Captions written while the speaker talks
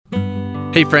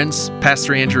Hey friends,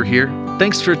 Pastor Andrew here.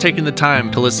 Thanks for taking the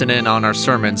time to listen in on our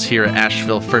sermons here at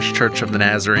Asheville First Church of the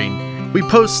Nazarene. We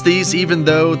post these even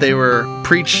though they were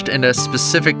preached in a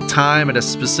specific time at a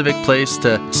specific place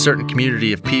to a certain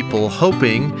community of people,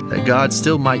 hoping that God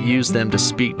still might use them to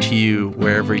speak to you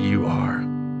wherever you are.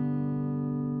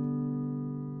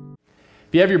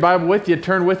 If you have your Bible with you,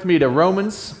 turn with me to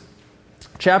Romans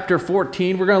chapter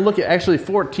 14. We're going to look at actually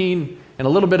 14 and a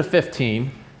little bit of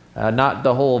 15. Not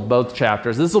the whole of both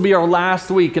chapters. This will be our last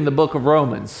week in the book of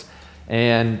Romans.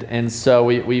 And so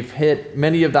we've hit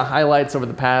many of the highlights over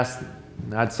the past,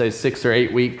 I'd say 6 or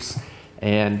 8 weeks.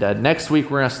 And next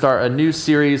week we're going to start a new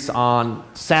series on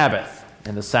Sabbath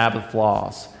and the Sabbath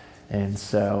laws. And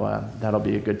so that'll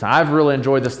be a good time. I've really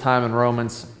enjoyed this time in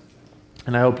Romans,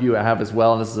 and I hope you have as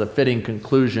well. And this is a fitting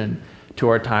conclusion to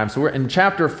our time. So we're in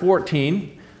chapter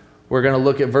 14. We're going to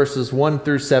look at verses 1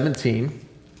 through 17.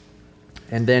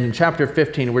 And then in chapter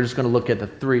 15, we're just going to look at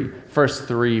the first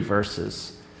three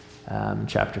verses,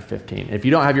 chapter 15. If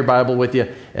you don't have your Bible with you,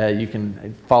 you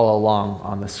can follow along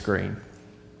on the screen.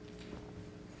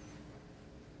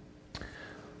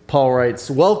 Paul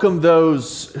writes, "Welcome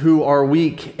those who are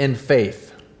weak in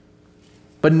faith,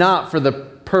 but not for the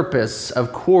purpose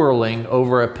of quarreling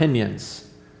over opinions.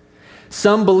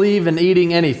 Some believe in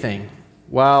eating anything,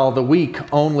 while the weak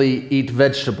only eat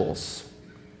vegetables.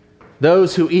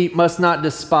 Those who eat must not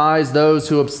despise those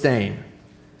who abstain,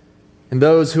 and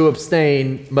those who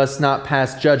abstain must not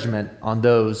pass judgment on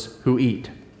those who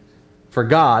eat, for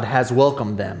God has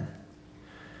welcomed them.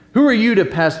 Who are you to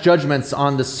pass judgments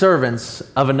on the servants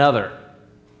of another?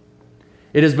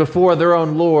 It is before their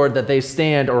own Lord that they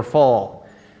stand or fall,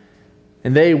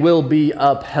 and they will be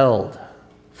upheld,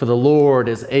 for the Lord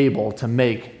is able to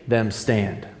make them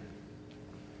stand.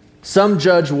 Some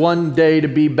judge one day to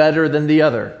be better than the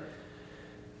other,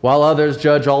 while others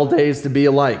judge all days to be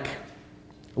alike.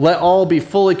 Let all be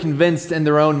fully convinced in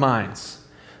their own minds.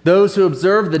 Those who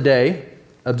observe the day,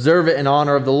 observe it in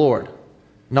honor of the Lord.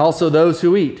 And also those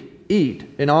who eat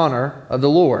in honor of the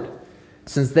Lord,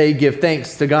 since they give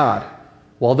thanks to God.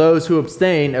 While those who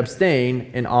abstain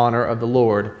in honor of the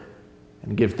Lord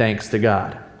and give thanks to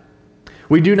God.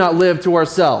 We do not live to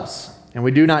ourselves, and we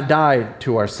do not die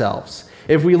to ourselves.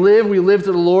 If we live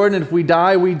to the Lord, and if we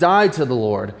die to the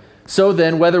Lord. So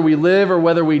then, whether we live or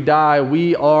whether we die,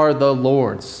 we are the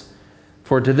Lord's.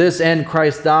 For to this end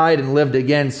Christ died and lived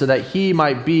again, so that he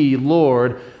might be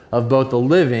Lord of both the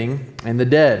living and the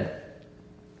dead.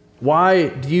 Why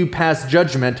do you pass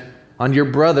judgment on your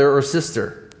brother or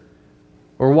sister?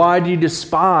 Or why do you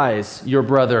despise your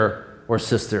brother or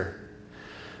sister?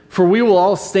 For we will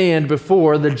all stand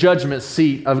before the judgment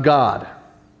seat of God.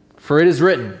 For it is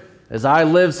written, 'As I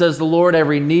live, says the Lord,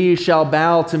 every knee shall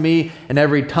bow to me, and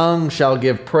every tongue shall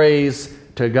give praise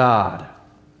to God.'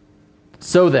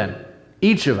 So then,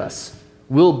 each of us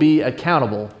will be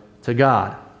accountable to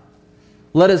God.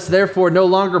 Let us therefore no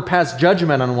longer pass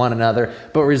judgment on one another,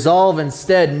 but resolve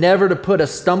instead never to put a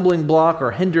stumbling block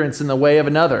or hindrance in the way of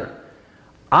another.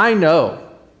 I know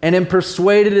and am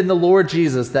persuaded in the Lord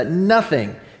Jesus that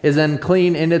nothing is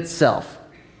unclean in itself,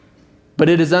 but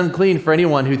it is unclean for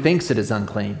anyone who thinks it is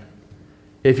unclean.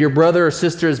 If your brother or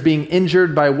sister is being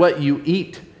injured by what you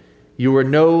eat, you are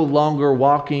no longer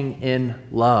walking in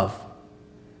love.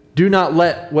 Do not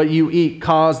let what you eat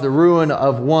cause the ruin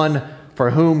of one for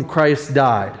whom Christ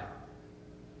died.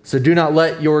 So do not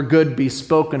let your good be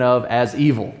spoken of as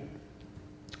evil.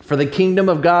 For the kingdom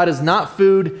of God is not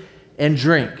food and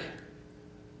drink,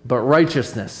 but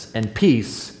righteousness and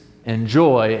peace and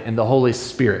joy in the Holy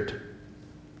Spirit."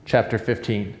 Chapter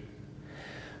 15.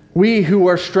 We who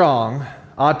are strong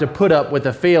ought to put up with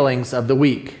the failings of the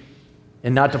weak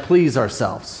and not to please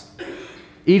ourselves.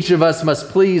 Each of us must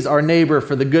please our neighbor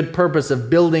for the good purpose of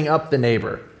building up the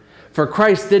neighbor. For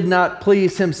Christ did not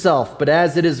please himself, but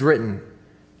as it is written,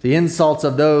 "The insults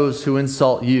of those who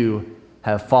insult you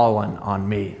have fallen on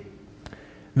me."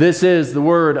 This is the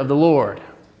word of the Lord.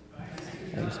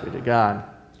 Thanks be to God.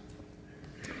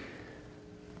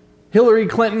 Hillary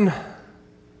Clinton,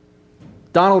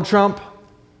 Donald Trump,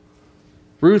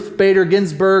 Ruth Bader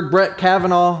Ginsburg, Brett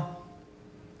Kavanaugh,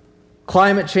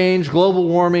 climate change, global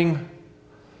warming,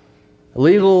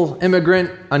 illegal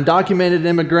immigrant, undocumented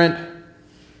immigrant,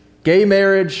 gay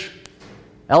marriage,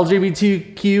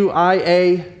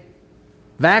 LGBTQIA,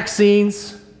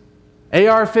 vaccines,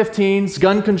 AR-15s,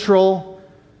 gun control,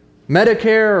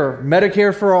 Medicare or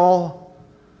Medicare for all,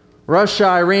 Russia,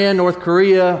 Iran, North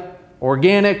Korea,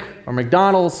 organic or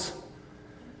McDonald's,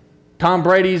 Tom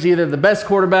Brady's either the best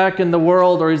quarterback in the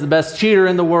world or he's the best cheater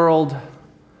in the world.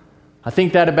 I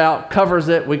think that about covers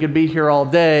it. We could be here all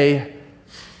day.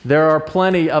 There are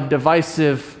plenty of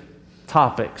divisive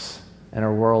topics in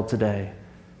our world today.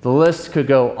 The list could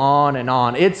go on and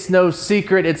on. It's no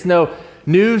secret, it's no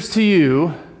news to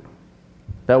you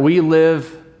that we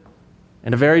live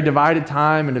in a very divided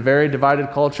time, in a very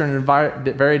divided culture, in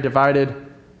a very divided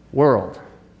world.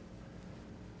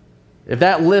 If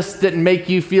that list didn't make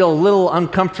you feel a little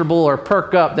uncomfortable or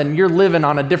perk up, then you're living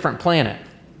on a different planet,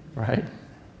 right?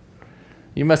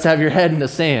 You must have your head in the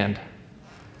sand.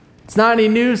 It's not any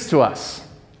news to us.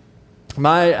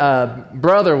 My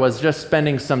brother was just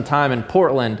spending some time in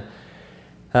Portland,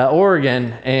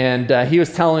 Oregon, and he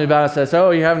was telling me about it. Says,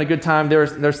 "Oh, you're having a good time."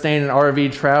 They're staying in an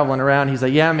RV, traveling around. He's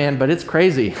like, "Yeah, man, but it's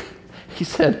crazy." He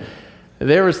said,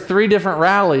 there was 3 different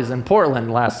rallies in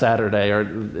Portland last Saturday, or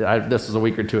this was a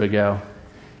week or 2 ago.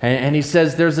 And he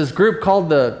says there's this group called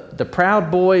the Proud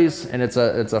Boys, and it's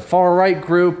a far-right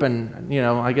group, and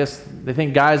I guess they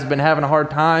think guys have been having a hard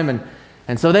time,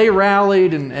 and so they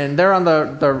rallied, and they're on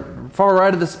the far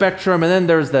right of the spectrum, and then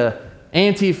there's the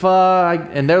Antifa,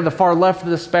 and they're the far left of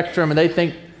the spectrum, and they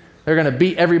think they're going to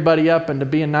beat everybody up into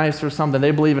being nice or something.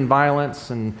 They believe in violence,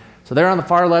 and so they're on the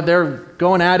far left, they're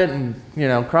going at it and,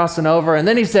 crossing over. And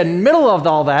then he said, in the middle of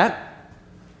all that,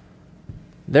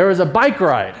 there was a bike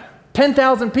ride.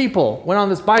 10,000 people went on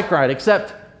this bike ride,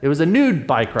 except it was a nude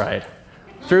bike ride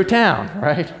through town,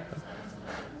 right?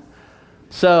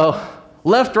 So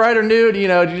left, right, or nude, you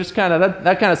just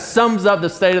that kind of sums up the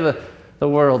state of the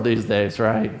world these days,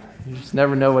 right? You just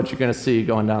never know what you're going to see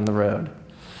going down the road.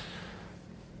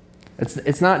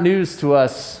 It's not news to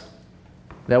us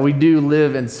that we do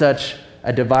live in such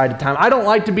a divided time. I don't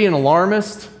like to be an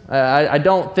alarmist. I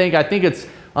think it's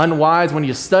unwise. When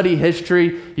you study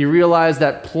history, you realize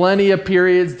that plenty of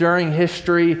periods during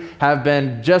history have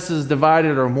been just as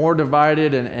divided or more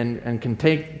divided and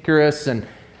cantankerous.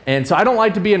 And so I don't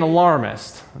like to be an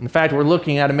alarmist. In fact, we're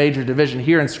looking at a major division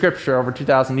here in Scripture over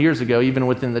 2,000 years ago, even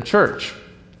within the church.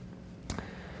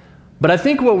 But I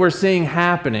think what we're seeing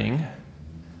happening,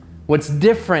 what's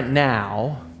different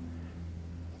now,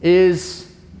 is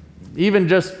even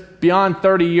just beyond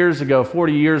 30 years ago,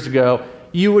 40 years ago,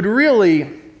 you would really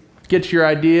get your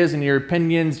ideas and your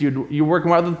opinions, you're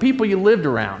working with the people you lived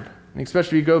around. And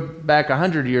especially if you go back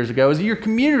 100 years ago, it was your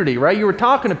community, right? You were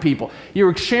talking to people. You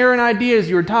were sharing ideas.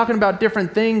 You were talking about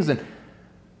different things.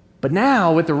 But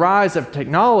now, with the rise of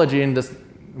technology and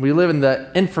we live in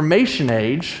the information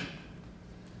age,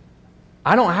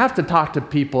 I don't have to talk to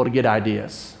people to get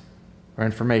ideas or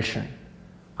information.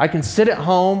 I can sit at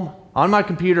home on my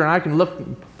computer and I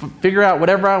can figure out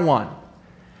whatever I want.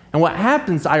 And what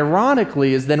happens,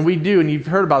 ironically, is then we do, and you've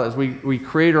heard about this, we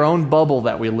create our own bubble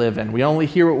that we live in. We only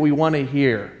hear what we want to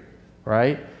hear,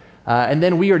 right? And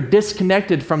then we are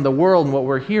disconnected from the world and what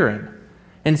we're hearing.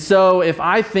 And so if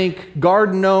I think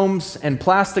garden gnomes and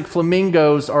plastic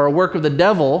flamingos are a work of the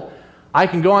devil, I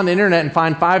can go on the internet and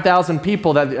find 5,000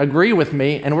 people that agree with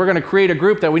me, and we're going to create a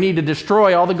group that we need to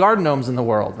destroy all the garden gnomes in the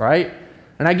world, right?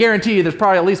 And I guarantee you there's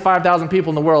probably at least 5,000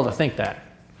 people in the world that think that.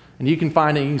 And you can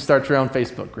find it, you can start your own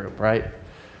Facebook group, right?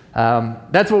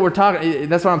 That's what I'm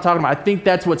talking about. I think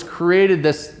that's what's created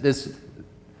this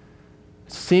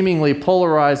seemingly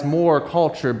polarized moral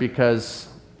culture, because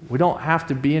we don't have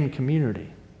to be in community.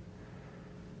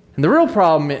 And the real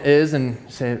problem is,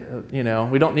 and say,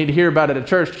 we don't need to hear about it at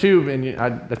church too, and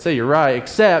I'd say you're right,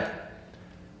 except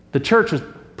the church was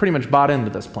pretty much bought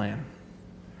into this plan.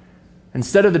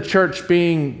 Instead of the church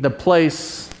being the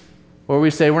place where we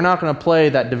say we're not going to play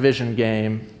that division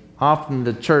game, often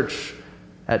the church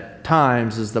at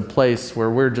times is the place where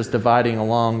we're just dividing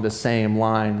along the same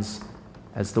lines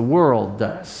as the world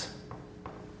does.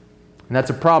 And that's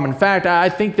a problem. In fact, I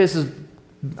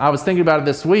was thinking about it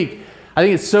this week. I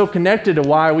think it's so connected to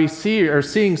why we are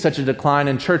seeing such a decline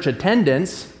in church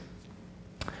attendance,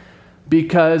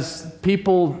 because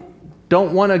people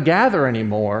don't want to gather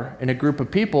anymore in a group of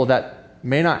people that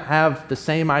may not have the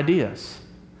same ideas.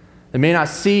 They may not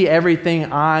see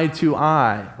everything eye to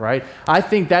eye, right? I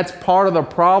think that's part of the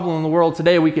problem in the world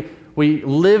today. We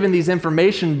live in these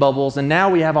information bubbles, and now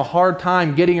we have a hard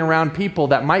time getting around people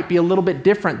that might be a little bit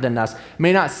different than us,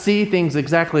 may not see things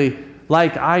exactly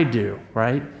like I do,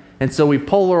 right? And so we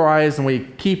polarize and we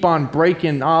keep on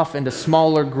breaking off into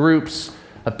smaller groups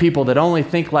of people that only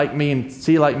think like me and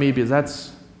see like me because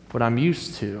that's what I'm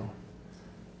used to.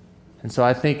 And so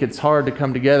I think it's hard to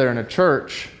come together in a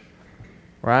church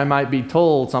where I might be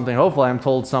told something, hopefully I'm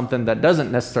told something that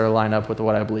doesn't necessarily line up with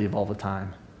what I believe all the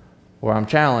time. Or I'm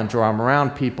challenged, or I'm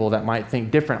around people that might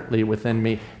think differently within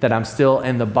me, that I'm still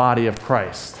in the body of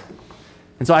Christ.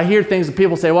 And so I hear things that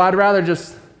people say, well, I'd rather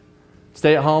just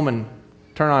stay at home and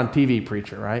turn on TV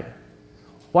preacher, right?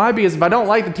 Why? Because if I don't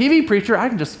like the TV preacher, I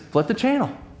can just flip the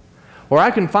channel. Or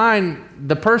I can find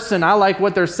the person I like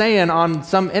what they're saying on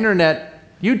some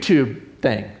internet YouTube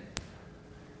thing.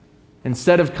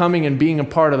 Instead of coming and being a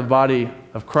part of the body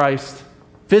of Christ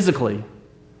physically,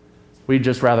 we'd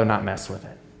just rather not mess with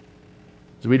it.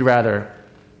 So we'd rather,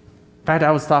 in fact,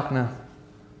 I was talking to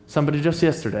somebody just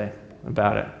yesterday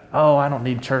about it. Oh, I don't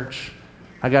need church.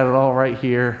 I got it all right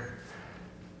here.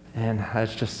 And I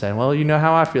was just saying, well, you know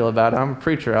how I feel about it. I'm a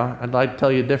preacher. I'd like to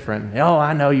tell you different. Oh,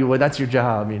 I know you would. That's your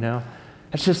job, you know.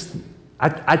 It's just,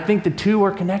 I think the two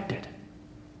are connected.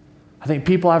 I think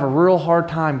people have a real hard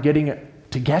time getting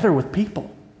it together with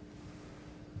people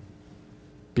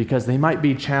because they might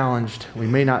be challenged. We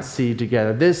may not see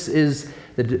together. This is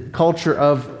the culture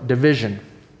of division.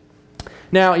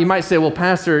 Now, you might say, well,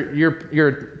 Pastor,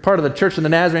 you're part of the Church of the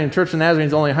Nazarene. The Church of the Nazarene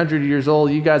is only 100 years old.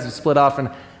 You guys have split off, and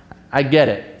I get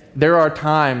it. There are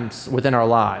times within our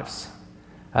lives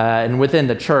and within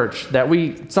the church that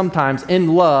we sometimes,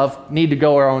 in love, need to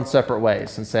go our own separate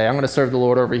ways and say, I'm going to serve the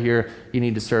Lord over here. You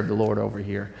need to serve the Lord over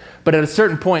here. But at a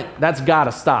certain point, that's got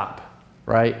to stop,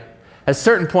 right? At a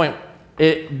certain point,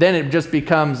 then it just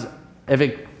becomes, if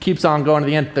it keeps on going to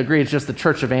the nth degree, it's just the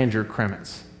Church of Andrew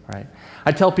Crimmins, right?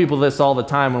 I tell people this all the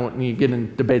time when you get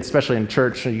in debates, especially in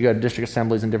church, you go to district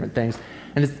assemblies and different things,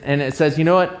 and it says, you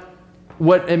know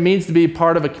what it means to be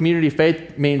part of a community of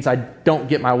faith means I don't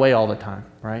get my way all the time,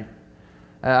 right?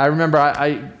 I remember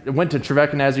I went to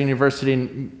Trevecca Nazarene University,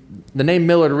 and the name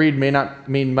Millard Reed may not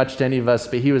mean much to any of us,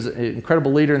 but he was an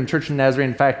incredible leader in the Church of Nazarene.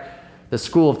 In fact, the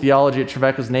School of Theology at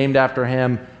Trevecca is named after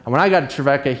him. And when I got to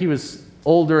Trevecca, he was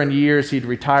older in years, he'd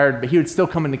retired, but he would still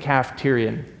come in the cafeteria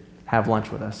and have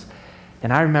lunch with us.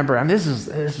 And I remember, this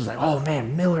was like, oh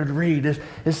man, Millard Reed,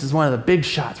 this is one of the big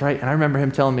shots, right? And I remember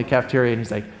him telling me cafeteria, and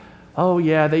he's like, oh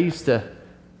yeah, they used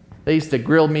to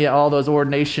grill me at all those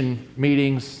ordination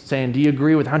meetings saying, do you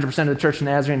agree with 100% of the Church of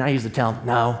Nazarene? And I used to tell him,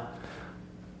 no,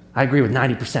 I agree with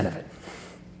 90% of it.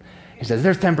 He says,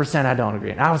 there's 10% I don't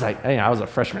agree. And I was like, I was a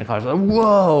freshman in college. I was like,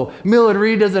 whoa, Millard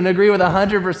Reed doesn't agree with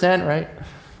 100%, right?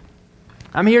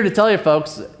 I'm here to tell you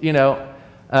folks,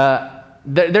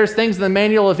 there's things in the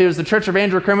manual, if it was the Church of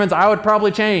Andrew Crimmins, I would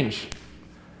probably change.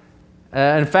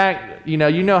 In fact, you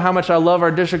know how much I love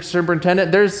our district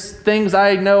superintendent. There's things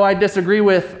I know I disagree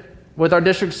with our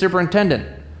district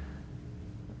superintendent.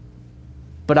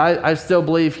 But I still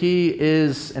believe he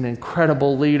is an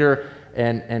incredible leader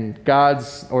and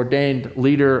God's ordained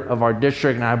leader of our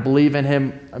district, and I believe in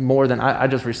him more than I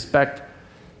just respect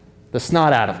the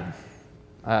snot out of him.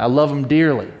 I love him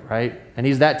dearly, right? And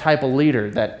he's that type of leader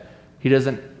that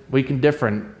we can differ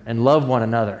and love one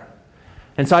another.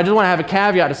 And so I just want to have a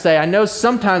caveat to say, I know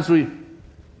sometimes we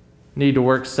need to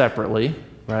work separately,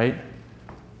 right?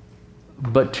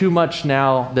 But too much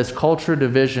now, this culture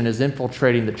division is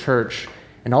infiltrating the church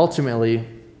and ultimately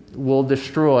will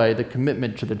destroy the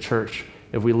commitment to the church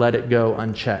if we let it go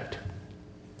unchecked.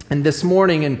 And this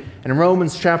morning in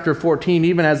Romans chapter 14,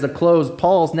 even as the close,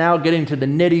 Paul's now getting to the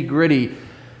nitty-gritty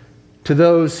to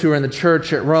those who are in the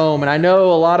church at Rome. And I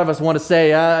know a lot of us want to say,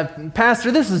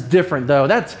 Pastor, this is different though.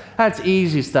 That's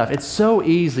easy stuff. It's so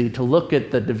easy to look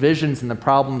at the divisions and the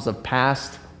problems of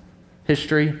past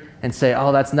history and say,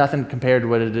 oh, that's nothing compared to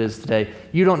what it is today.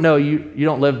 You don't know, you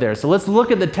don't live there. So let's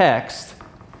look at the text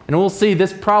and we'll see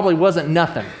this probably wasn't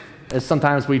nothing, as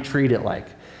sometimes we treat it like.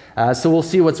 So we'll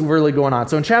see what's really going on.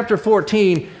 So in chapter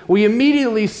 14, we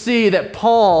immediately see that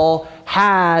Paul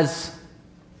has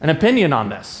an opinion on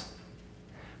this,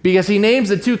 because he names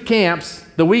the two camps,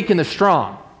 the weak and the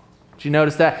strong. Did you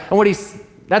notice that? And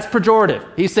that's pejorative.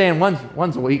 He's saying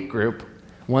one's a weak group,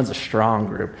 one's a strong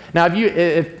group. Now,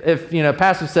 if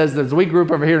pastor says there's a weak group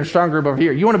over here and a strong group over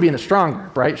here, you want to be in the strong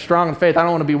group, right? Strong in faith. I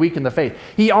don't want to be weak in the faith.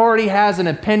 He already has an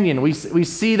opinion. We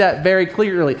see that very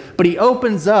clearly. But he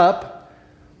opens up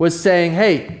with saying,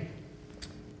 hey,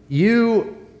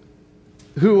 you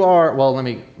who are, well, let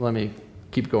me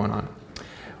keep going on.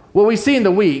 What we see in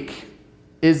the weak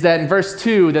is that in verse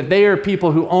 2, that they are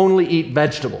people who only eat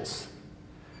vegetables.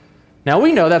 Now,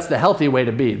 we know that's the healthy way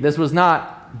to be. This was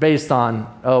not based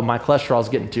on, oh, my cholesterol's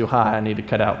getting too high, I need to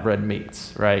cut out red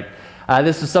meats, right?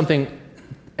 This is something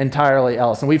entirely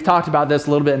else. And we've talked about this a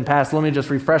little bit in the past. Let me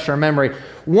just refresh our memory.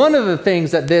 One of the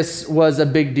things that this was a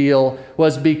big deal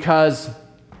was because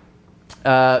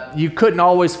you couldn't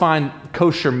always find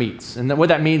kosher meats. And what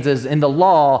that means is in the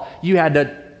law, you had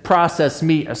to process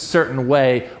meat a certain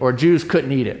way or Jews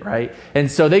couldn't eat it, right? And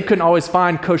so they couldn't always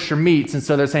find kosher meats. And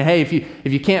so they're saying, hey,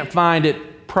 if you can't find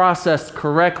it processed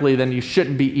correctly, then you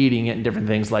shouldn't be eating it and different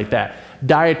things like that.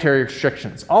 Dietary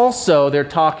restrictions. Also, they're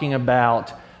talking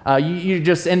about You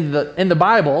just in the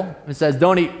Bible, it says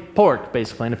don't eat pork,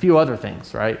 basically, and a few other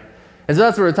things, right? And so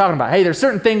that's what we're talking about. Hey, there's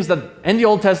certain things that in the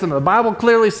Old Testament, the Bible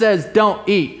clearly says don't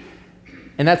eat.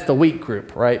 And that's the weak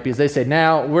group, right? Because they say,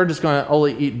 now we're just going to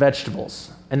only eat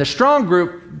vegetables. And the strong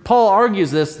group, Paul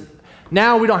argues this,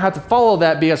 now we don't have to follow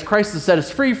that because Christ has set us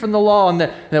free from the law and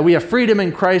that we have freedom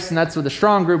in Christ, and that's what the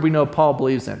strong group we know Paul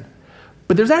believes in.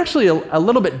 But there's actually a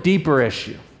little bit deeper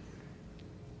issue.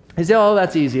 He said, oh,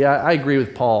 that's easy. I agree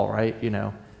with Paul, right?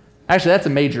 Actually, that's a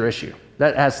major issue.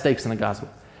 That has stakes in the gospel.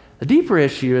 The deeper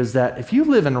issue is that if you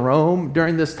live in Rome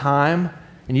during this time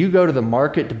and you go to the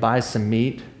market to buy some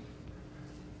meat,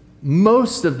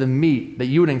 most of the meat that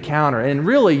you would encounter, and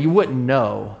really you wouldn't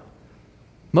know,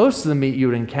 most of the meat you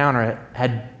would encounter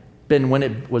had been, when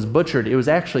it was butchered, it was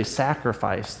actually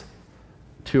sacrificed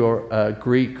to a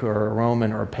Greek or a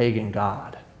Roman or a pagan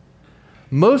god.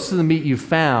 Most of the meat you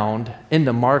found in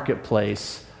the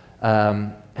marketplace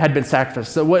had been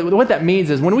sacrificed. So what that means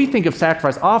is when we think of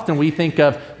sacrifice, often we think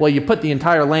of, well, you put the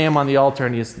entire lamb on the altar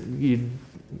and you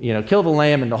kill the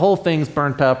lamb and the whole thing's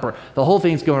burnt up or the whole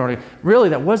thing's going on. Really,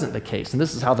 that wasn't the case. And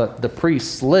this is how the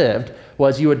priests lived,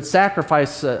 was you would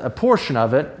sacrifice a portion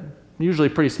of it, usually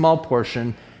a pretty small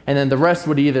portion, and then the rest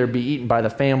would either be eaten by the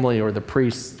family or the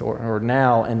priest or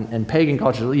now in pagan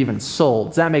culture even sold.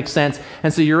 Does that make sense?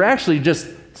 And so you're actually just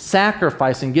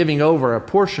sacrificing, giving over a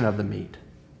portion of the meat.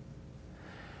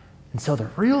 And so the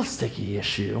real sticky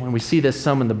issue, and we see this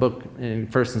some in the book in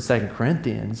 1st and 2nd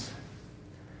Corinthians,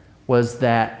 was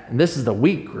that, and this is the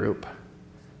weak group,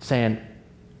 saying,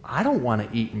 I don't want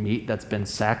to eat meat that's been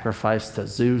sacrificed to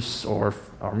Zeus or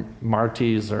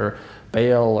Martes or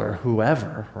Baal or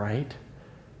whoever, right?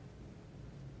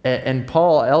 And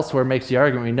Paul elsewhere makes the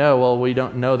argument, we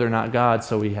don't know they're not God,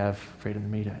 so we have freedom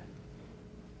to eat it.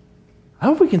 I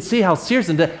hope we can see how serious,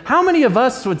 and how many of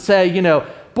us would say,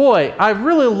 boy, I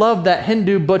really love that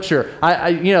Hindu butcher.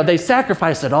 They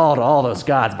sacrifice it all to all those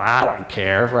gods, but I don't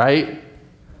care, right?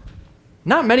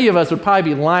 Not many of us would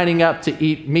probably be lining up to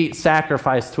eat meat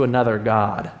sacrificed to another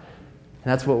god. And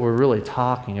that's what we're really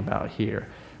talking about here.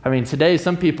 I mean, today,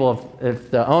 some people, if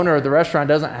the owner of the restaurant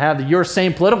doesn't have your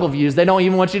same political views, they don't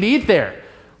even want you to eat there,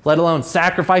 let alone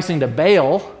sacrificing to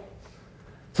Baal.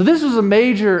 So this was a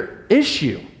major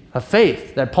issue of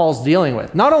faith that Paul's dealing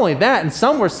with. Not only that, and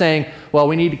some were saying, well,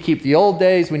 we need to keep the old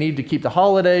days, we need to keep the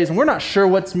holidays, and we're not sure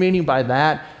what's meaning by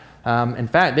that. In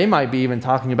fact, they might be even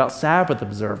talking about Sabbath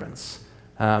observance.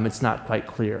 It's not quite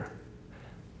clear.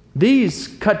 These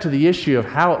cut to the issue of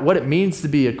what it means to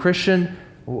be a Christian,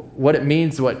 what it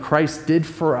means, what Christ did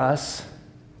for us.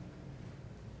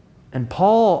 And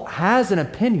Paul has an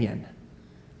opinion.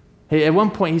 At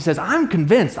one point he says, I'm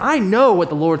convinced, I know what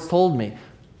the Lord's told me.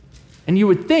 And you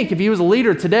would think if he was a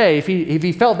leader today, if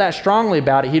he felt that strongly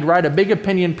about it, he'd write a big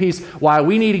opinion piece why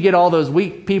we need to get all those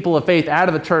weak people of faith out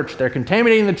of the church. They're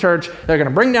contaminating the church. They're going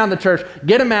to bring down the church.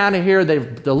 Get them out of here.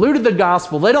 They've diluted the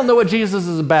gospel. They don't know what Jesus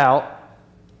is about.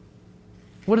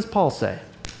 What does Paul say?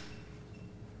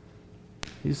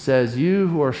 He says, you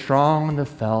who are strong in the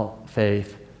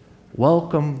faith,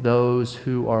 welcome those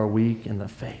who are weak in the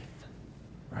faith.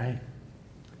 Right?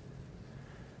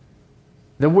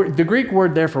 The Greek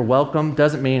word there for welcome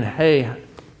doesn't mean, hey,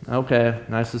 okay,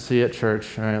 nice to see you at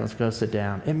church. All right, let's go sit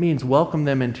down. It means welcome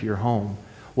them into your home.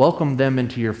 Welcome them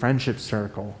into your friendship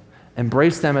circle.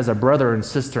 Embrace them as a brother and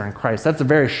sister in Christ. That's a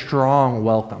very strong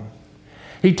welcome.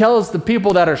 He tells the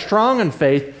people that are strong in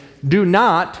faith, do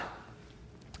not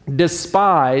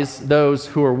despise those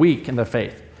who are weak in the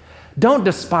faith. Don't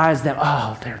despise them.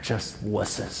 Oh, they're just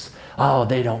wusses. Oh,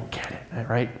 they don't get it,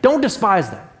 right? Don't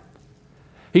despise them.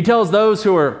 He tells those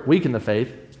who are weak in the faith,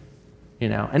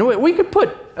 and we could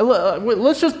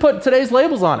let's just put today's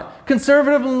labels on it.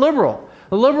 Conservative and liberal.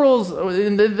 The liberals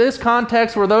in this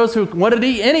context were those who wanted to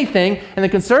eat anything, and the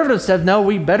conservatives said, no,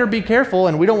 we better be careful,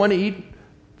 and we don't want to eat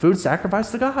food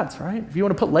sacrificed to gods, right? If you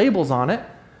want to put labels on it.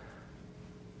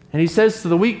 And he says to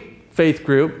the weak faith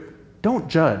group, don't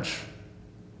judge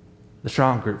the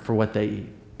strong group for what they eat.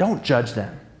 Don't judge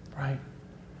them, right?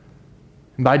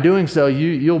 And by doing so,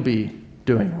 you'll be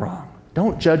doing wrong.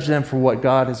 Don't judge them for what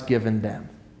God has given them.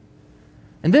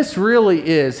 And this really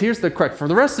is, here's the crux. For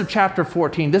the rest of chapter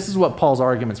 14, this is what Paul's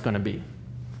argument's going to be.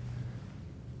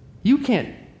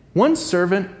 One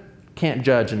servant can't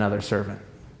judge another servant.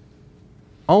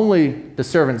 Only the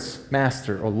servant's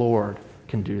master or Lord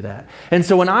can do that. And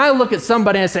so when I look at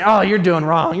somebody and I say, oh, you're doing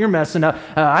wrong, you're messing up,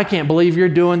 I can't believe you're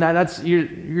doing that,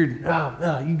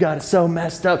 you got it so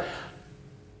messed up.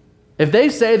 If they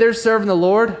say they're serving the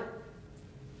Lord,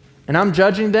 and I'm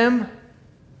judging them,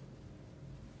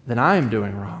 then I am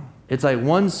doing wrong. It's like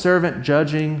one servant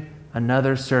judging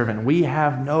another servant. We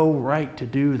have no right to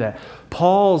do that.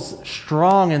 Paul's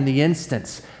strong in the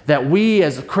instance that we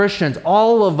as Christians,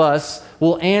 all of us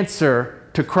will answer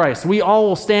to Christ. We all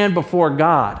will stand before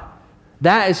God.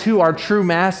 That is who our true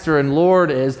master and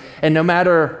Lord is. And no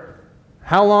matter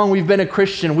how long we've been a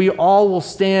Christian, we all will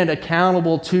stand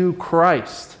accountable to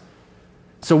Christ.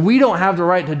 So we don't have the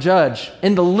right to judge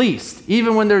in the least,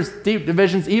 even when there's deep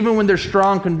divisions, even when there's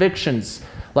strong convictions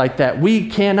like that. We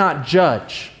cannot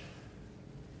judge,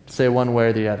 say one way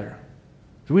or the other.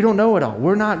 We don't know it all.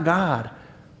 We're not God.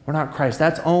 We're not Christ.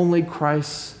 That's only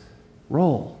Christ's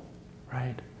role,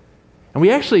 right? And we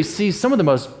actually see some of the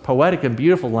most poetic and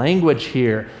beautiful language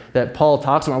here that Paul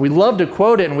talks about. We love to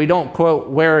quote it, and we don't quote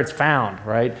where it's found,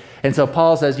 right? And so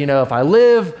Paul says, if I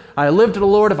live to the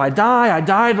Lord. If I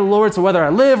die to the Lord. So whether I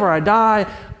live or I die,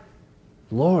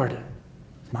 Lord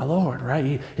is my Lord, right?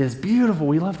 He is beautiful.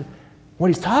 We love it. What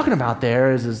he's talking about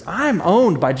there is I'm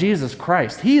owned by Jesus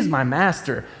Christ. He's my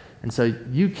master. And so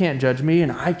you can't judge me,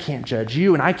 and I can't judge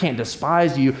you, and I can't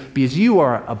despise you because you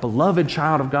are a beloved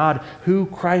child of God who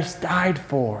Christ died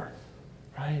for,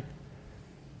 right?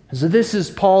 And so this is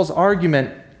Paul's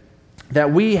argument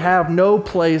that we have no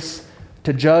place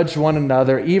to judge one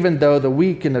another, even though the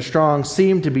weak and the strong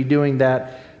seem to be doing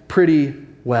that pretty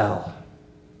well.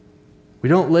 We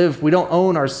don't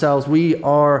own ourselves. We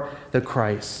are the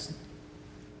Christ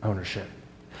ownership.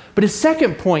 But his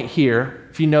second point here,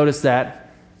 if you notice that,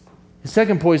 the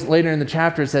second point later in the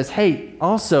chapter says, hey,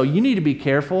 also, you need to be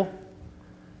careful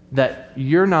that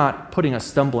you're not putting a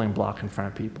stumbling block in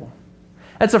front of people.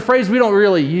 That's a phrase we don't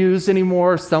really use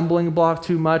anymore, stumbling block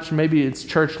too much. Maybe it's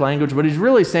church language. What he's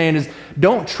really saying is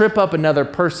don't trip up another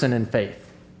person in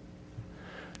faith.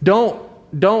 Don't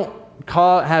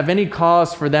have any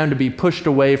cause for them to be pushed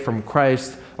away from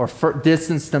Christ or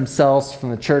distance themselves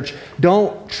from the church.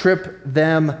 Don't trip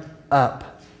them up.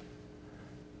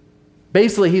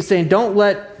 Basically, he's saying, don't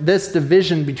let this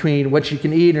division between what you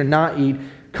can eat or not eat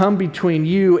come between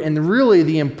you and really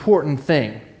the important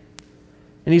thing.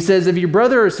 And he says, if your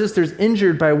brother or sister is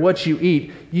injured by what you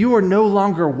eat, you are no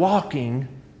longer walking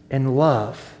in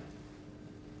love.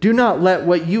 Do not let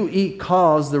what you eat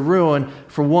cause the ruin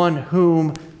for one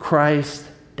whom Christ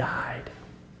died.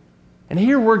 And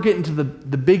here we're getting to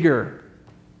the bigger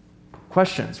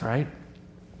questions, right?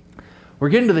 We're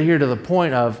getting to the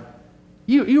point of,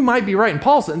 You might be right. And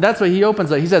Paul, that's what he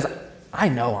opens up. He says, I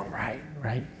know I'm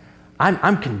right?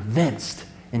 I'm convinced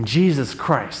in Jesus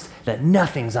Christ that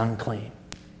nothing's unclean.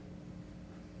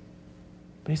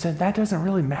 But he said, that doesn't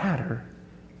really matter.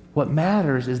 What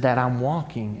matters is that I'm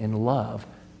walking in love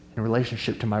in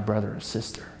relationship to my brother or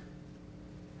sister.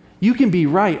 You can be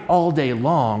right all day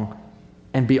long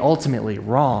and be ultimately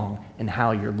wrong in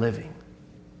how you're living.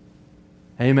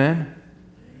 Amen?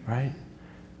 Right?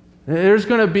 There's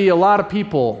going to be a lot of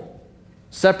people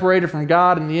separated from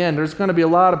God in the end. There's going to be a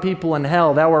lot of people in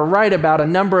hell that were right about a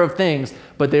number of things,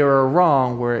 but they were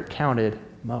wrong where it counted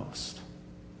most.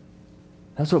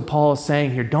 That's what Paul is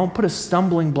saying here. Don't put a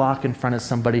stumbling block in front of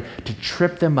somebody to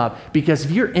trip them up, because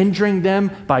if you're injuring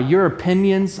them by your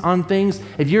opinions on things,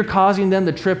 if you're causing them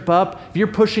to trip up, if you're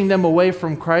pushing them away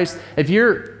from Christ, if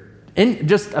you're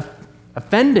just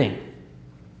offending,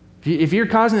 if you're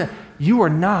causing that, you are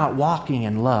not walking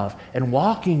in love. And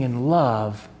walking in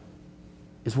love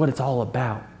is what it's all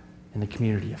about in the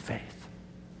community of faith.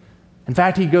 In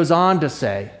fact, he goes on to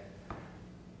say,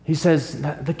 he says,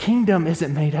 the kingdom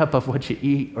isn't made up of what you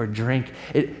eat or drink.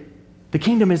 The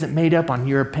kingdom isn't made up on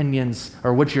your opinions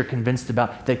or what you're convinced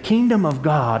about. The kingdom of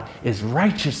God is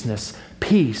righteousness,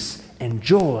 peace, and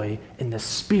joy in the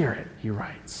Spirit, he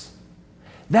writes.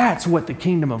 That's what the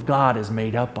kingdom of God is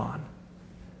made up on.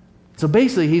 So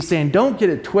basically, he's saying, don't get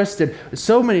it twisted.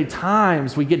 So many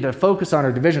times we get to focus on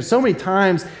our division. So many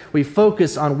times we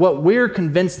focus on what we're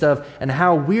convinced of and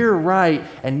how we're right,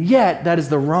 and yet that is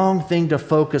the wrong thing to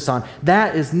focus on.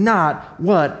 That is not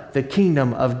what the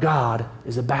kingdom of God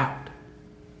is about.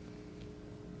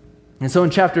 And so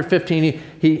in chapter 15,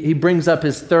 he brings up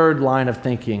his third line of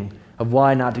thinking of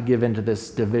why not to give into this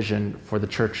division for the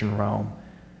church in Rome.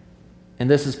 And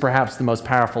this is perhaps the most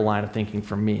powerful line of thinking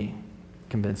for me,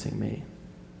 convincing me.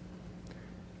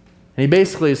 And he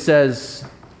basically says,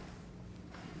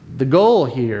 the goal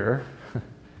here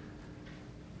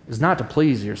is not to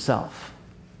please yourself.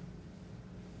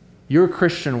 Your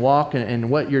Christian walk and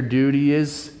what your duty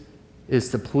is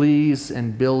to please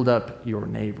and build up your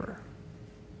neighbor.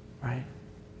 Right?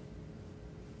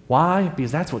 Why?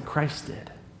 Because that's what Christ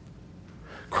did.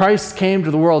 Christ came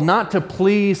to the world not to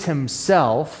please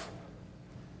himself,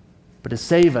 but to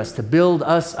save us, to build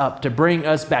us up, to bring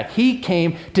us back. He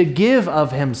came to give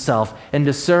of himself and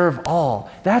to serve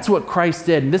all. That's what Christ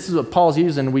did. And this is what Paul's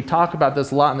using. We talk about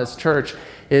this a lot in this church,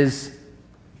 is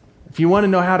if you want to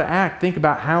know how to act, think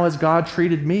about how has God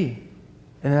treated me?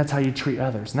 And that's how you treat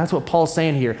others. And that's what Paul's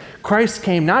saying here. Christ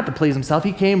came not to please himself.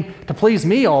 He came to please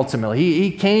me ultimately.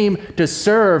 He came to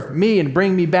serve me and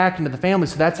bring me back into the family.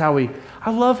 So that's how I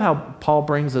love how Paul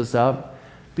brings us up,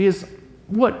 because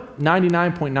what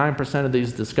 99.9% of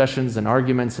these discussions and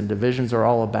arguments and divisions are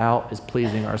all about is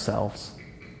pleasing ourselves.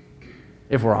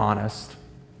 If we're honest,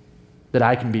 that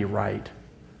I can be right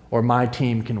or my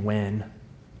team can win,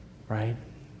 right?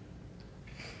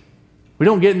 We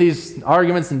don't get in these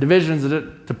arguments and divisions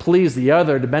to please the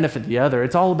other, to benefit the other.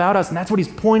 It's all about us, and that's what he's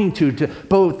pointing to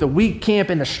both the weak camp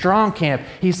and the strong camp.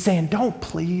 He's saying, don't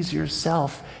please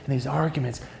yourself in these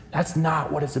arguments. That's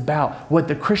not what it's about. What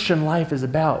the Christian life is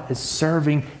about is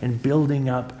serving and building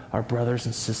up our brothers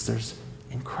and sisters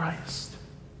in Christ.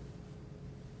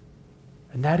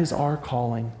 And that is our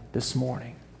calling this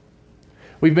morning.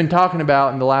 We've been talking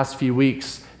about in the last few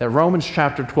weeks that Romans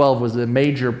chapter 12 was a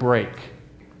major break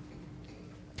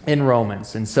in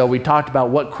Romans. And so we talked about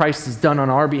what Christ has done on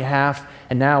our behalf,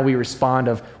 and now we respond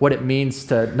of what it means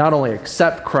to not only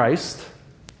accept Christ,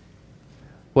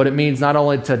 what it means not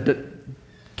only to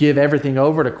give everything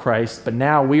over to Christ, but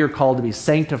now we are called to be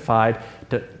sanctified,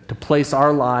 to place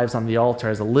our lives on the altar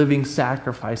as a living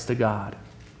sacrifice to God.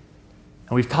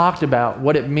 And we've talked about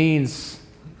what it means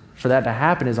for that to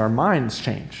happen is our minds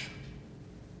change.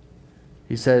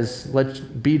 He says, let's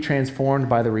be transformed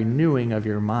by the renewing of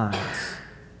your minds,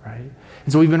 right?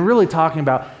 And so we've been really talking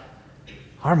about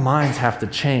our minds have to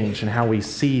change in how we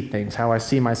see things, how I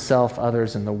see myself,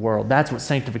 others, in the world. That's what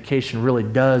sanctification really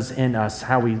does in us,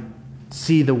 how we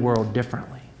see the world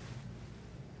differently.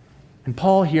 And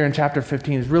Paul here in chapter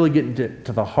 15 is really getting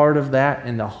to the heart of that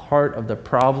and the heart of the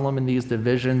problem in these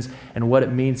divisions and what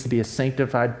it means to be a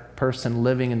sanctified person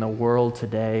living in the world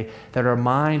today, that our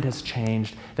mind has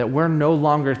changed, that we're no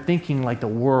longer thinking like the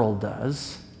world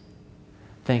does,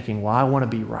 thinking, well, I want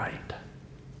to be right.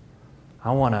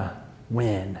 I want to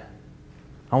win.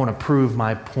 I want to prove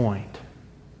my point.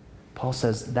 Paul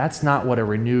says that's not what a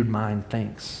renewed mind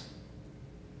thinks.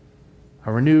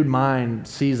 A renewed mind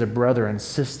sees a brother and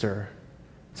sister,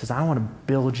 says, I want to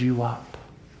build you up.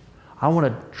 I want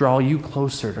to draw you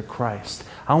closer to Christ.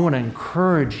 I want to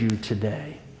encourage you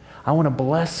today. I want to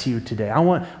bless you today. I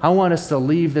want us to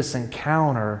leave this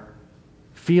encounter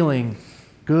feeling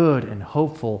good and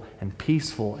hopeful and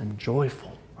peaceful and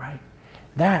joyful, right?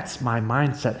 That's my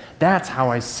mindset. That's how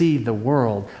I see the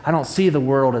world. I don't see the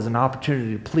world as an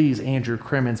opportunity to please Andrew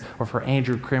Crimmins or for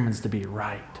Andrew Crimmins to be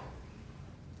right.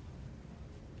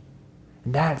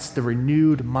 And that's the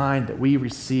renewed mind that we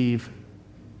receive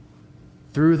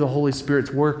through the Holy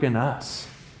Spirit's work in us.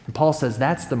 And Paul says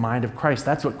that's the mind of Christ.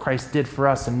 That's what Christ did for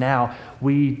us, and now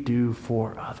we do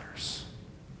for others.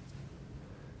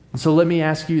 And so let me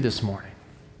ask you this morning,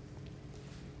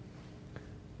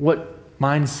 what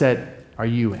mindset are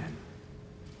you in?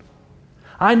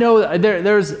 I know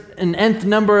there's an nth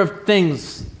number of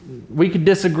things we could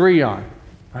disagree on,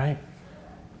 right?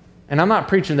 And I'm not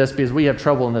preaching this because we have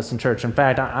trouble in this in church. In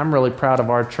fact, I'm really proud of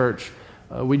our church.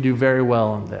 We do very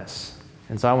well in this.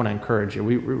 And so I want to encourage you.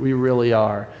 We really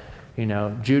are. You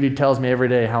know, Judy tells me every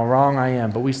day how wrong I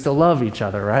am, but we still love each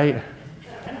other, right?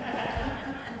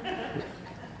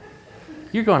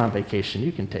 You're going on vacation.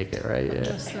 You can take it, right? Yeah.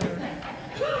 Yes, sir.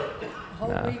 A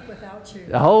whole week without you.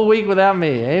 A whole week without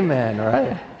me. Amen,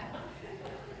 right?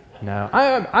 No,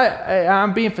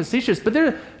 I'm being facetious, but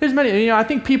there's many, I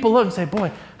think people look and say,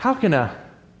 boy, how can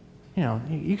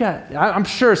I'm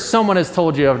sure someone has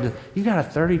told you, you got a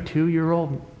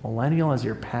 32-year-old millennial as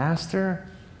your pastor?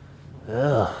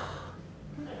 Ugh.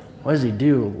 What does he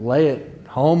do? Lay at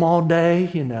home all day?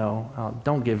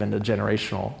 Don't give in to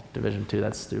generational division too.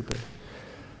 That's stupid.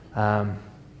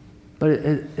 But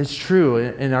it's true.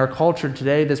 In our culture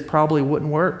today, this probably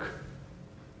wouldn't work,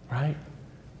 right?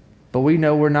 But we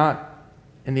know we're not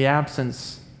in the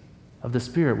absence of the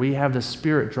Spirit. We have the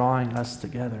Spirit drawing us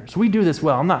together. So we do this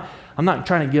well. I'm not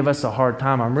trying to give us a hard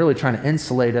time. I'm really trying to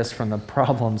insulate us from the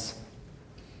problems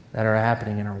that are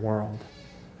happening in our world.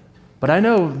 But I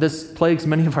know this plagues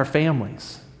many of our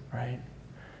families, right?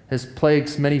 This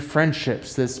plagues many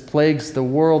friendships. This plagues the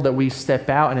world that we step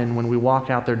out in when we walk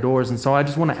out their doors. And so I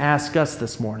just want to ask us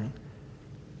this morning,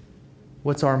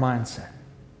 what's our mindset?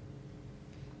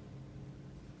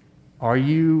 Are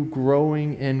you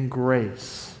growing in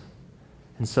grace?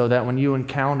 And so that when you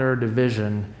encounter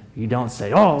division, you don't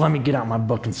say, oh, let me get out my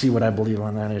book and see what I believe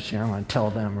on that issue. I'm going to tell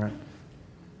them, right?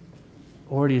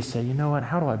 Or do you say, you know what,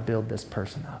 how do I build this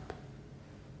person up?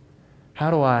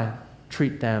 How do I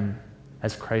treat them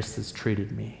as Christ has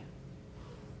treated me?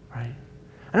 Right?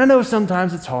 And I know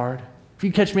sometimes it's hard. If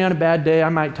you catch me on a bad day, I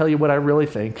might tell you what I really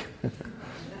think.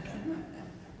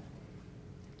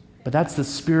 But that's the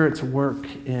Spirit's work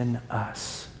in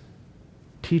us,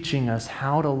 teaching us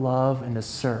how to love and to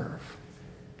serve,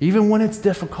 even when it's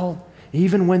difficult,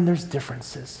 even when there's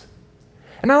differences.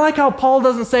 And I like how Paul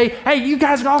doesn't say, hey, you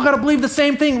guys all got to believe the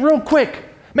same thing real quick.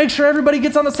 Make sure everybody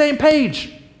gets on the same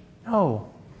page.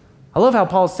 No. I love how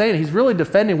Paul's saying it. He's really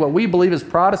defending what we believe as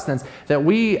Protestants, that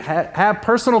we have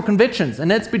personal convictions,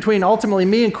 and it's between ultimately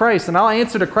me and Christ, and I'll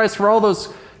answer to Christ for all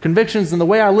those convictions and the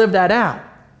way I live that out.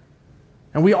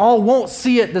 And we all won't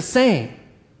see it the same.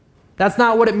 That's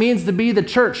not what it means to be the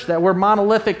church, that we're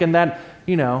monolithic and that,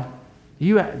 you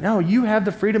have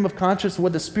the freedom of conscience of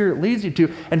what the Spirit leads you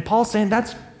to. And Paul's saying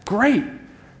that's great.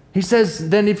 He says,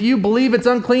 then if you believe it's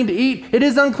unclean to eat, it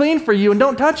is unclean for you and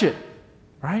don't touch it,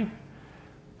 right?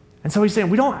 And so he's saying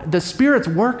the Spirit's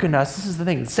work in us. This is the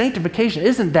thing. Sanctification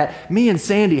isn't that me and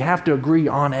Sandy have to agree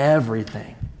on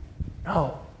everything.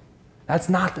 No, that's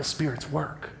not the Spirit's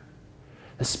work.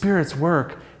 The Spirit's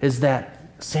work is that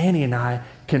Sandy and I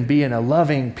can be in a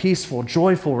loving, peaceful,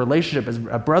 joyful relationship as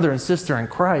a brother and sister in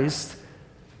Christ,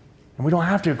 and we don't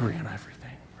have to agree on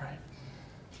everything, right?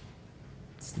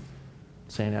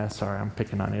 Sandy, sorry, I'm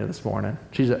picking on you this morning.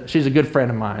 She's a good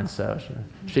friend of mine, so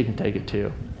she can take it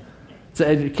too.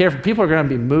 So careful, people are going to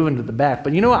be moving to the back,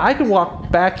 but you know what? I can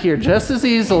walk back here just as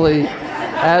easily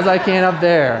as I can up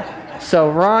there.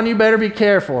 So Ron, you better be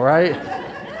careful, right?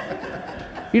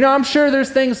 I'm sure there's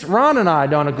things Ron and I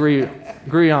don't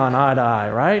agree on eye to eye,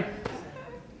 right?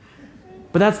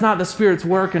 But that's not the Spirit's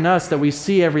work in us, that we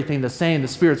see everything the same. The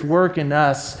Spirit's work in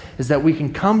us is that we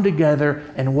can come together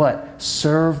and what?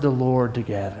 Serve the Lord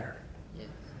together. Yes.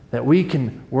 That we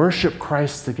can worship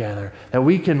Christ together. That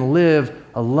we can live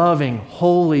a loving,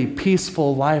 holy,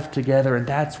 peaceful life together. And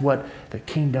that's what the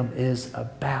kingdom is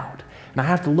about. And I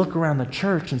have to look around the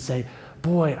church and say,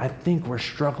 boy, I think we're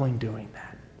struggling doing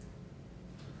that.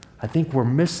 I think we're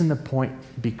missing the point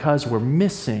because we're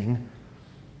missing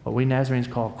what we Nazarenes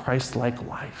call Christ-like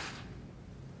life.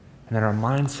 And that our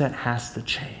mindset has to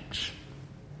change.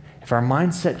 If our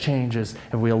mindset changes,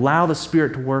 if we allow the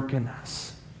Spirit to work in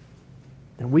us,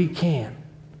 then we can,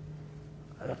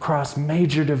 across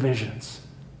major divisions,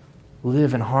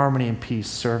 live in harmony and peace,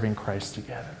 serving Christ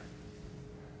together.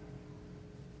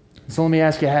 So let me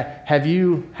ask you, have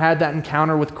you had that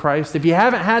encounter with Christ? If you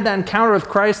haven't had that encounter with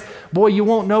Christ, boy, you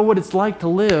won't know what it's like to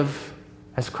live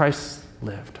as Christ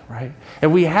lived, right?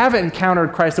 If we haven't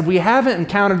encountered Christ, if we haven't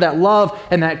encountered that love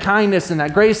and that kindness and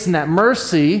that grace and that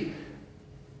mercy,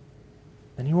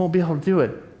 then you won't be able to do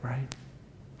it, right?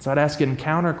 So I'd ask you to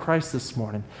encounter Christ this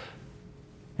morning.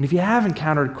 And if you have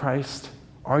encountered Christ,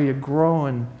 are you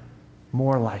growing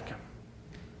more like Him?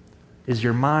 Is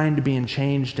your mind being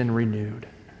changed and renewed?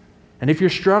 And if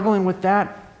you're struggling with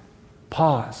that,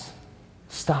 pause,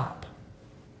 stop,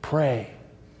 pray.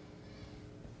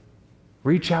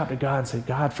 Reach out to God and say,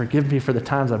 God, forgive me for the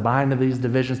times I buy into these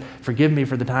divisions. Forgive me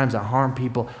for the times I harm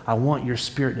people. I want your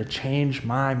Spirit to change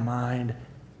my mind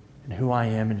and who I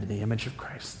am into the image of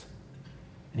Christ.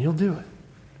 And He'll do it.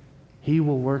 He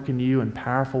will work in you in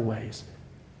powerful ways.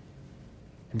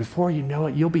 And before you know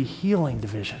it, you'll be healing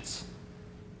divisions.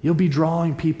 You'll be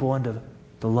drawing people into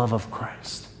the love of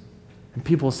Christ. And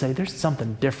people will say, there's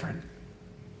something different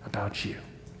about you.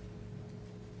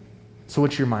 So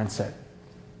what's your mindset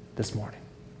this morning?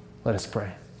 Let us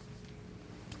pray.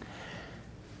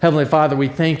 Heavenly Father, we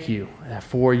thank you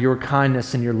for your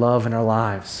kindness and your love in our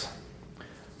lives.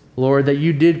 Lord, that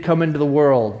you did come into the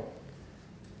world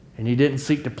and you didn't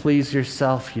seek to please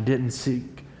yourself. You didn't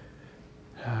seek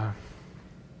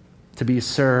to be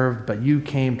served, but you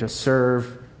came to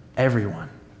serve everyone.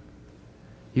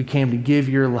 You came to give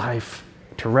your life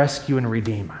to rescue and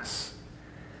redeem us.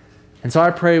 And so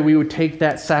I pray we would take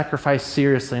that sacrifice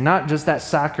seriously, not just that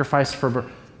sacrifice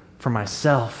for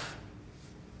myself,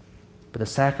 but the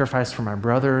sacrifice for my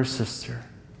brother or sister.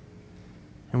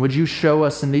 And would you show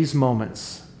us in these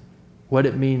moments what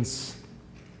it means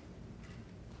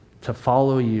to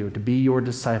follow you, to be your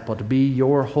disciple, to be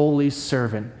your holy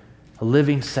servant, a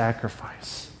living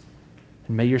sacrifice.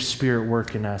 And may your Spirit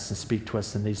work in us and speak to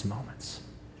us in these moments.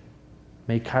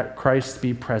 May Christ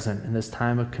be present in this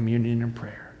time of communion and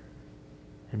prayer.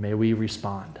 And may we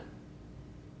respond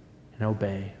and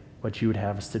obey what you would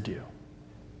have us to do.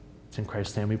 It's in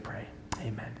Christ's name we pray.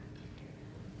 Amen.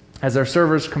 As our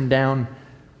servers come down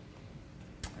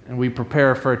and we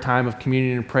prepare for a time of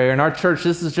communion and prayer, in our church,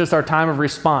 this is just our time of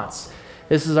response.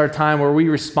 This is our time where we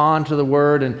respond to the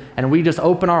word and we just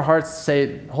open our hearts to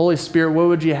say, Holy Spirit, what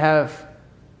would you have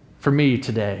for me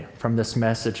today from this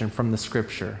message and from the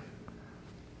scripture?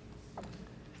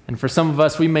 And for some of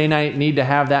us, we may not need to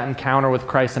have that encounter with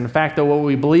Christ. And in fact, though, what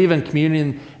we believe in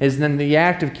communion is in the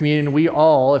act of communion, we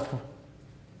all, if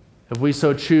we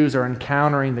so choose, are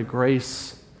encountering the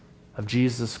grace of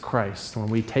Jesus Christ. When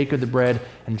we take of the bread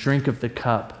and drink of the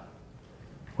cup,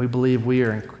 we believe we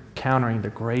are encountering the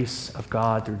grace of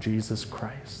God through Jesus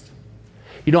Christ.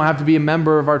 You don't have to be a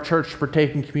member of our church to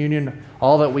partake in communion.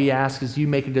 All that we ask is you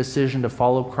make a decision to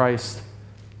follow Christ,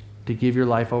 to give your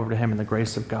life over to Him, and the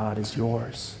grace of God is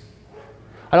yours.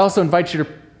 I'd also invite you to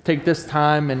take this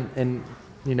time and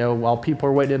while people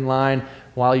are waiting in line,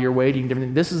 while you're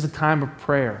waiting, this is a time of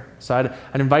prayer. So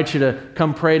I'd invite you to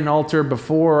come pray at an altar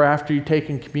before or after you take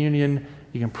in communion.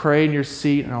 You can pray in your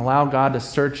seat and allow God to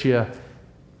search you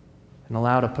and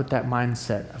allow to put that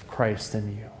mindset of Christ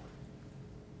in you.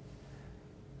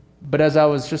 But as I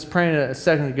was just praying a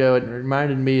second ago, it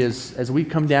reminded me as we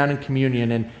come down in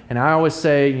communion, and I always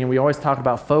say, we always talk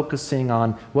about focusing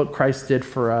on what Christ did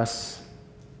for us,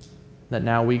 that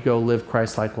now we go live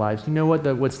Christ-like lives. You know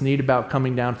what's neat about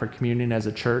coming down for communion as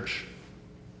a church?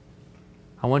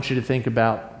 I want you to think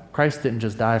about Christ didn't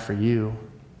just die for you.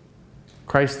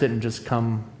 Christ didn't just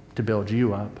come to build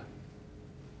you up.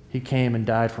 He came and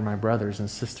died for my brothers and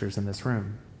sisters in this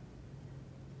room.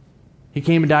 He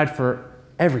came and died for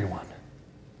everyone.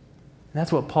 And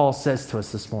that's what Paul says to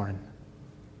us this morning.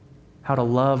 How to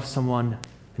love someone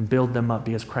and build them up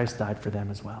because Christ died for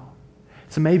them as well.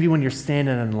 So maybe when you're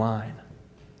standing in line,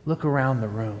 look around the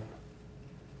room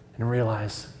and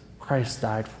realize Christ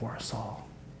died for us all.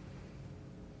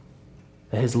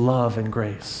 That His love and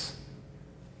grace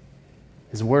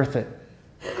is worth it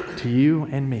to you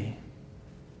and me.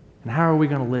 And how are we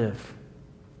going to live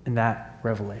in that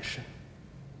revelation?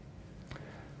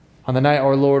 On the night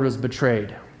our Lord was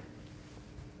betrayed,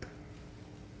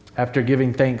 after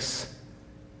giving thanks,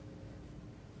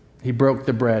 He broke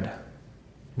the bread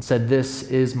and said, "This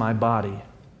is my body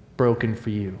broken for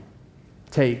you.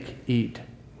 Take, eat,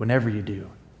 whenever you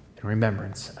do, in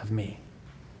remembrance of me."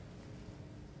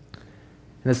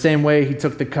 In the same way, He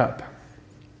took the cup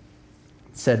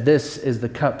and said, "This is the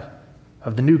cup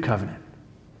of the new covenant.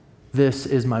 This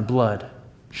is my blood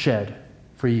shed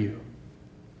for you.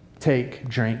 Take,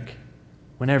 drink,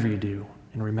 whenever you do,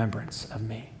 in remembrance of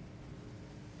me."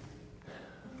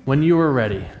 When you are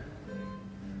ready,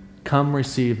 come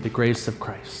receive the grace of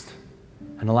Christ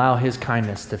and allow His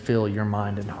kindness to fill your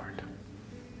mind and heart.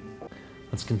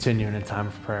 Let's continue in a time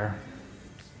of prayer.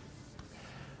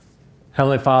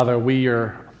 Heavenly Father, we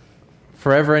are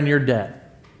forever in your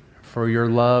debt for your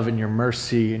love and your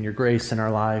mercy and your grace in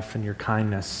our life and your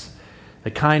kindness. The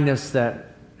kindness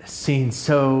that is seen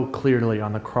so clearly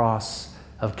on the cross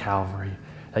of Calvary,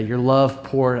 that your love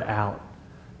poured out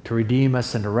to redeem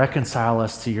us and to reconcile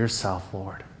us to yourself,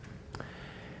 Lord.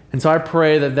 And so I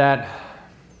pray that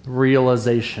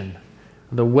realization,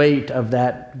 the weight of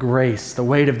that grace, the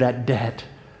weight of that debt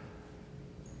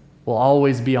will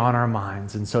always be on our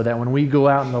minds. And so that when we go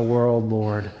out in the world,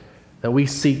 Lord, that we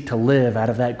seek to live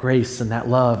out of that grace and that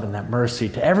love and that mercy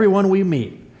to everyone we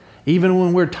meet, even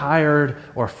when we're tired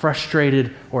or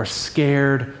frustrated or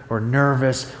scared or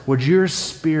nervous. Would your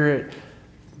Spirit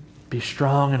be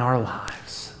strong in our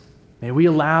lives? May we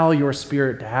allow your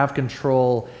Spirit to have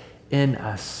control in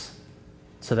us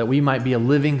so that we might be a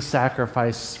living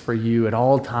sacrifice for you at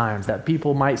all times, that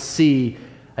people might see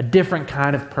a different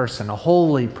kind of person, a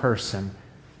holy person,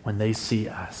 when they see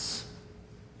us.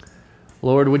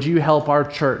 Lord, would you help our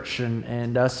church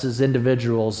and us as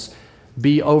individuals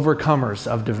be overcomers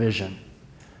of division?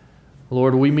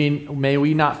 Lord, may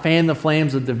we not fan the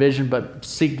flames of division, but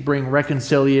seek to bring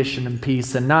reconciliation and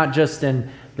peace, and not just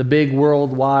in the big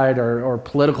worldwide or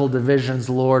political divisions,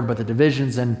 Lord, but the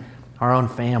divisions in our own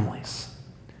families,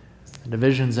 the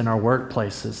divisions in our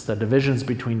workplaces, the divisions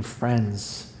between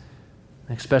friends,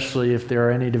 especially if there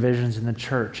are any divisions in the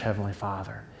church, Heavenly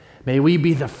Father. May we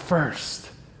be the first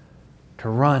to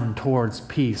run towards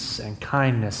peace and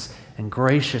kindness and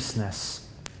graciousness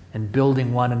and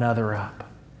building one another up.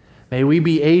 May we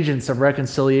be agents of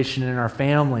reconciliation in our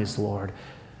families, Lord.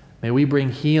 May we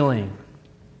bring healing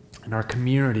in our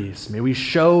communities. May we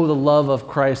show the love of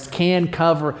Christ can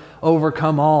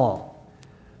overcome all.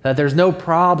 That there's no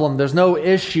problem, there's no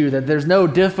issue, that there's no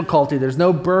difficulty, there's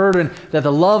no burden that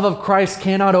the love of Christ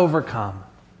cannot overcome.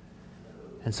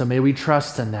 And so may we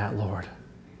trust in that, Lord.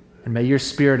 And may your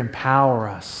Spirit empower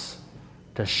us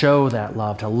to show that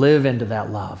love, to live into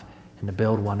that love, and to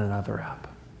build one another up.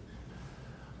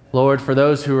 Lord, for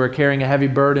those who are carrying a heavy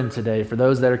burden today, for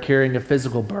those that are carrying a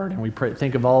physical burden, we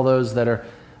think of all those that are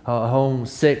home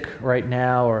sick right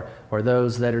now, or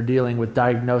those that are dealing with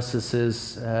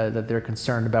diagnoses that they're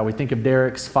concerned about. We think of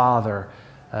Derek's father,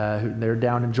 who they're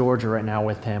down in Georgia right now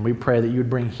with him. We pray that you would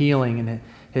bring healing in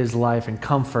his life and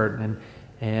comfort,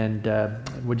 and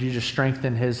would you just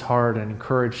strengthen his heart and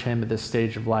encourage him at this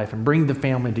stage of life and bring the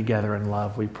family together in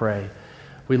love, we pray.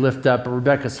 We lift up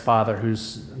Rebecca's father,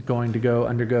 who's going to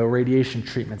undergo radiation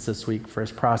treatments this week for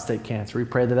his prostate cancer. We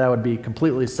pray that would be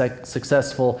completely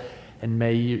successful, and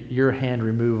may your hand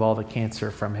remove all the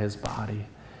cancer from his body.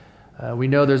 We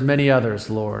know there's many others,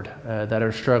 Lord, that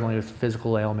are struggling with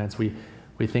physical ailments. We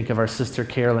think of our sister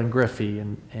Carolyn Griffey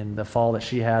and the fall that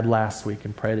she had last week,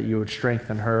 and pray that you would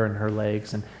strengthen her and her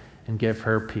legs and give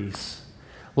her peace.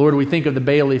 Lord, we think of the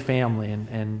Bailey family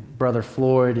and Brother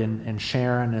Floyd and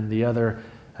Sharon and the other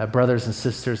brothers and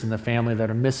sisters in the family that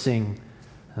are missing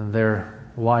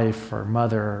their wife or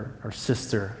mother or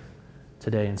sister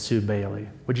today in Sue Bailey.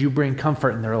 Would you bring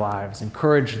comfort in their lives,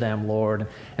 encourage them, Lord,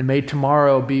 and may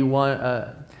tomorrow be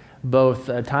both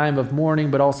a time of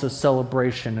mourning but also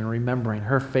celebration and remembering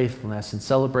her faithfulness and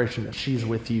celebration that she's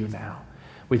with you now.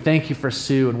 We thank you for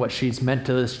Sue and what she's meant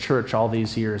to this church all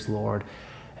these years, Lord.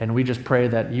 And we just pray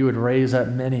that you would raise up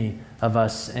many of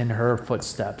us in her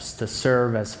footsteps to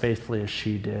serve as faithfully as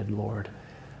she did, Lord.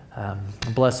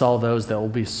 Bless all those that will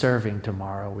be serving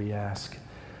tomorrow, we ask.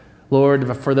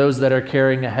 Lord, for those that are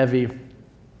carrying a heavy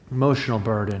emotional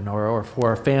burden or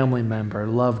for a family member,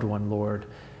 loved one, Lord,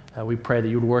 we pray that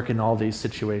you would work in all these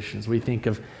situations. We think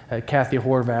of Kathy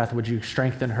Horvath. Would you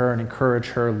strengthen her and encourage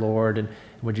her, Lord, and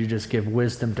would you just give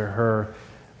wisdom to her?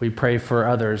 We pray for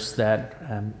others that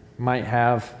might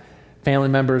have family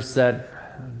members that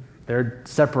they're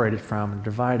separated from and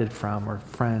divided from, or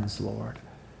friends, Lord.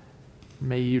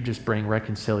 May you just bring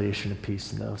reconciliation and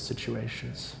peace in those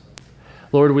situations.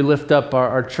 Lord, we lift up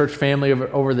our church family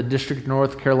over the District of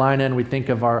North Carolina, and we think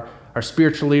of our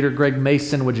spiritual leader, Greg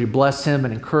Mason. Would you bless him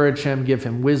and encourage him, give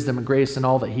him wisdom and grace in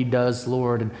all that he does,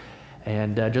 Lord,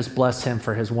 and just bless him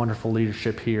for his wonderful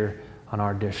leadership here on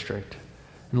our district.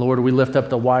 And Lord, we lift up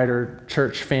the wider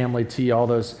church family to you, all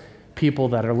those people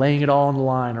that are laying it all on the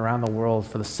line around the world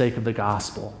for the sake of the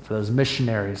gospel, for those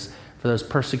missionaries, for those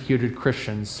persecuted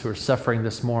Christians who are suffering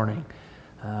this morning,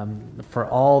 for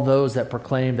all those that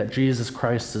proclaim that Jesus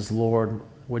Christ is Lord.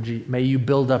 May you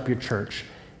build up your church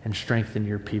and strengthen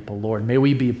your people, Lord. May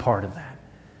we be a part of that.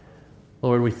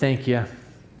 Lord, we thank you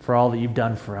for all that you've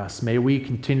done for us. May we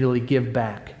continually give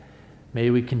back. May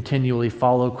we continually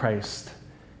follow Christ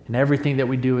in everything that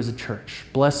we do as a church.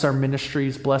 Bless our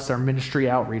ministries, bless our ministry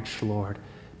outreach, Lord.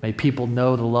 May people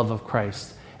know the love of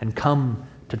Christ and come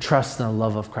to trust in the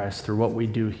love of Christ through what we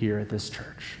do here at this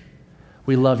church.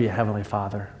 We love you, Heavenly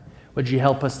Father. Would you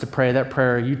help us to pray that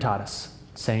prayer you taught us,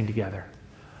 saying together,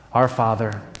 Our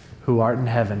Father, who art in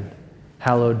heaven,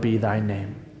 hallowed be thy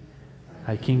name.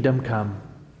 Thy kingdom come,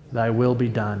 thy will be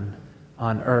done,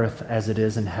 on earth as it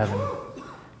is in heaven.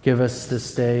 Give us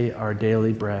this day our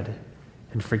daily bread,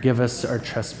 and forgive us our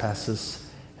trespasses,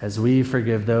 as we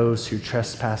forgive those who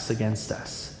trespass against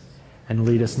us. And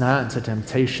lead us not into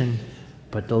temptation,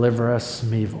 but deliver us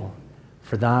from evil.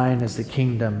 For thine is the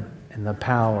kingdom, and the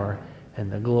power, and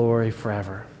the glory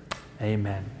forever.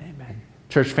 Amen. Amen.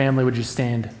 Church family, would you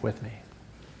stand with me?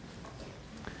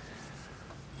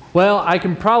 Well, I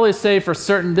can probably say for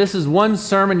certain this is one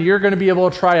sermon you're going to be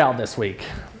able to try out this week.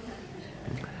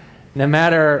 No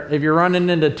matter if you're running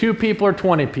into 2 people or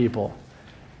 20 people,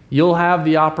 you'll have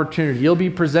the opportunity. You'll be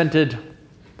presented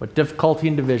with difficulty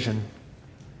and division.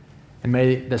 And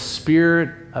may the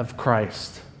Spirit of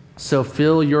Christ so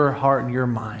fill your heart and your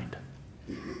mind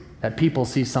that people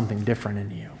see something different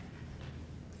in you.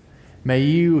 May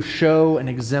you show and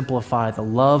exemplify the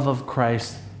love of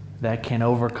Christ that can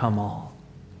overcome all.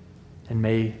 And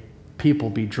may people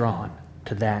be drawn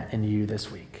to that in you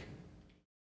this week.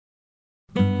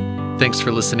 Thanks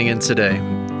for listening in today.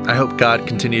 I hope God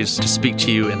continues to speak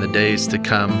to you in the days to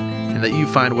come, and that you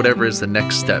find whatever is the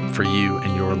next step for you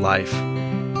in your life.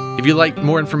 If you'd like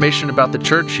more information about the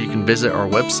church, you can visit our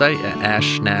website at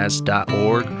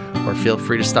ashnaz.org, or feel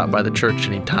free to stop by the church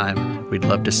anytime. We'd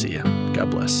love to see you. God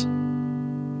bless.